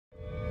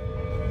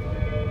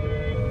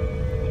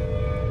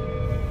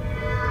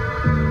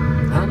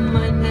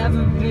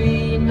never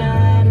be a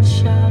knight in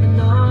shining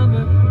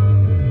armor.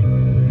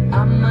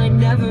 I might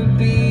never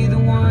be the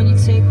one you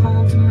take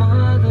home to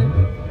mother.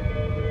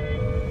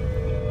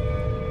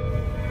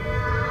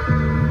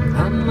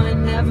 I might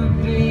never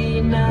be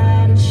a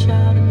knight in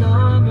shining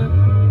armor.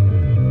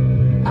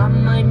 I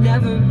might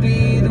never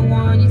be the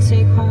one you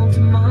take home to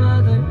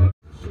mother.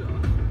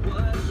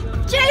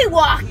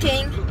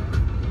 Jaywalking!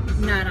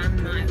 Not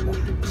on my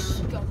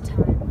watch. Go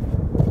time.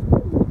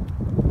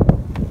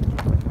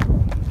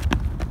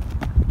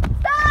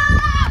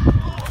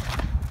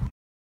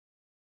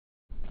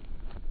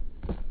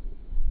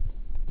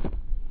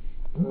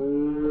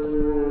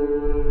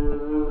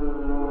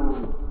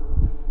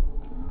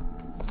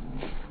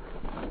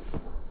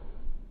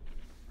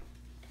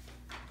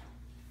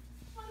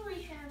 What do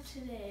we have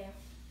today?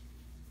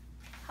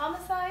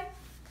 Homicide?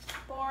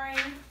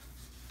 Boring.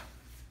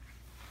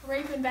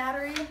 Rape and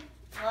battery?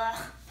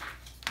 Ugh.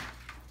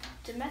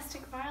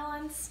 Domestic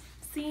violence?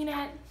 Seen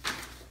it.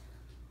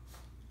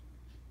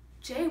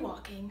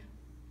 Jaywalking?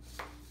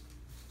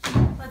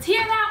 Let's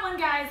hear that one,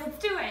 guys. Let's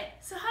do it.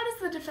 So how does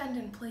the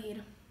defendant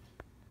plead?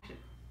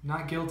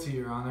 Not guilty,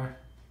 Your Honor.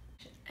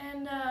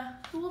 And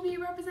who will be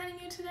representing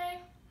you today?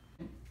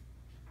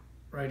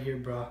 Right here,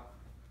 brah.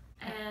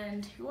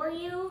 And who are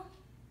you?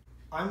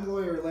 I'm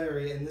lawyer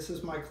Larry, and this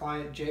is my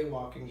client,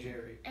 Jaywalking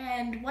Jerry.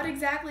 And what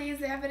exactly is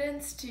the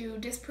evidence to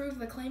disprove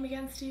the claim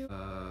against you?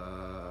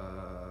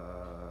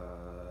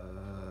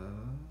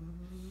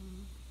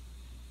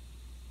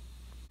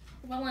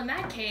 Well, in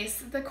that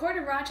case, the Court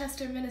of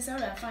Rochester,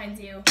 Minnesota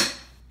finds you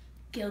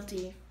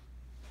guilty.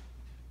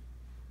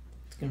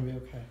 It's gonna be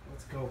okay.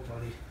 Let's go,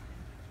 buddy.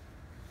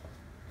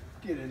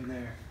 Get in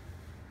there.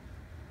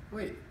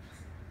 Wait,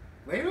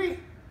 Larry?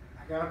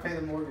 I gotta pay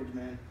the mortgage,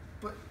 man.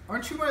 But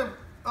aren't you my...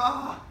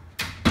 Ah!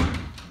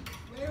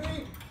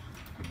 Larry!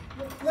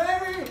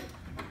 Larry!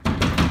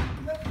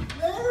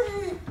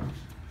 Larry!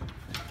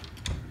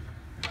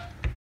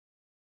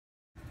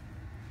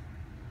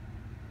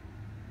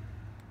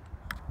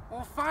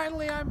 Well,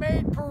 finally I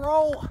made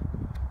parole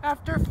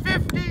after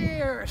 50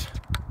 years!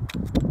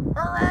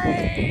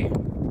 Hooray!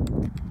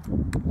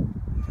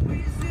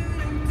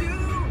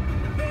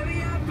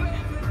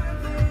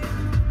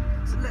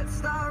 So let's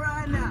start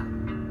right now.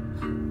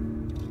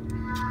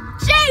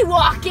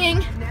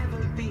 Jaywalking!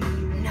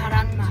 Not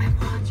on my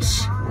watch.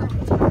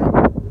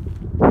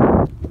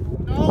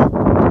 No!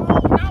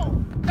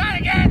 Not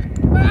again!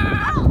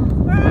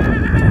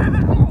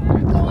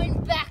 I'm going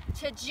back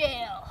to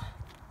jail.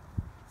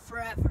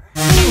 Forever.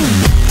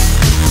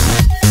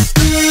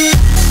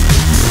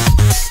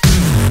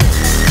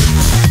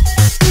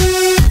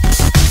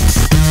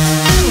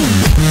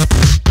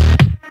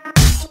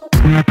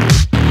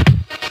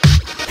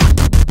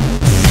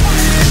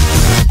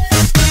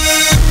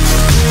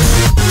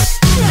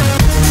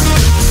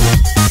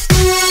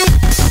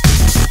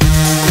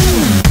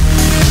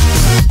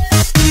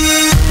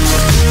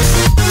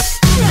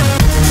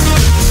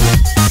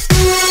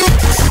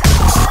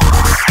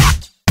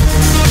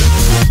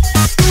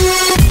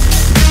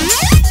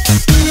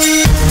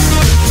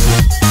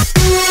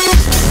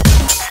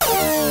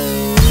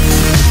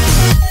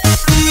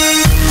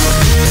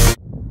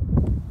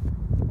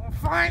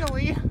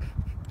 Finally,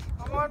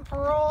 I'm on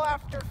parole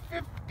after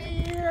 50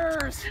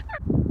 years.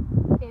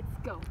 It's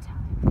go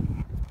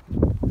time.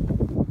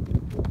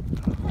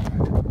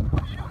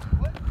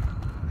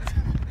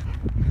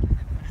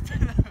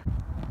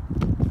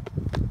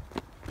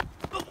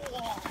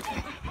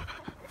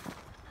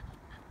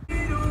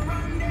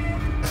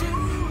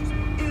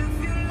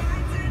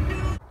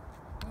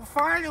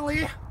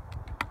 Finally.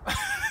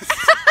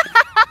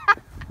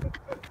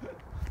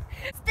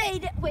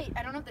 Wait,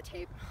 I don't have the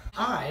tape.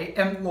 I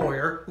am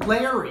lawyer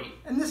Larry,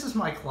 and this is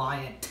my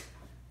client.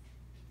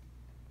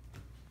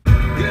 Wait.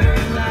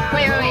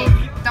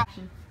 Don't.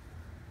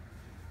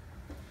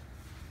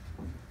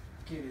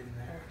 Get in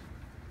there.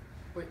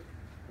 Wait,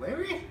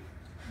 Larry?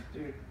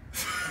 Dude.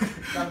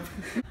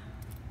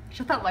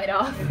 Shut that light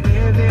off.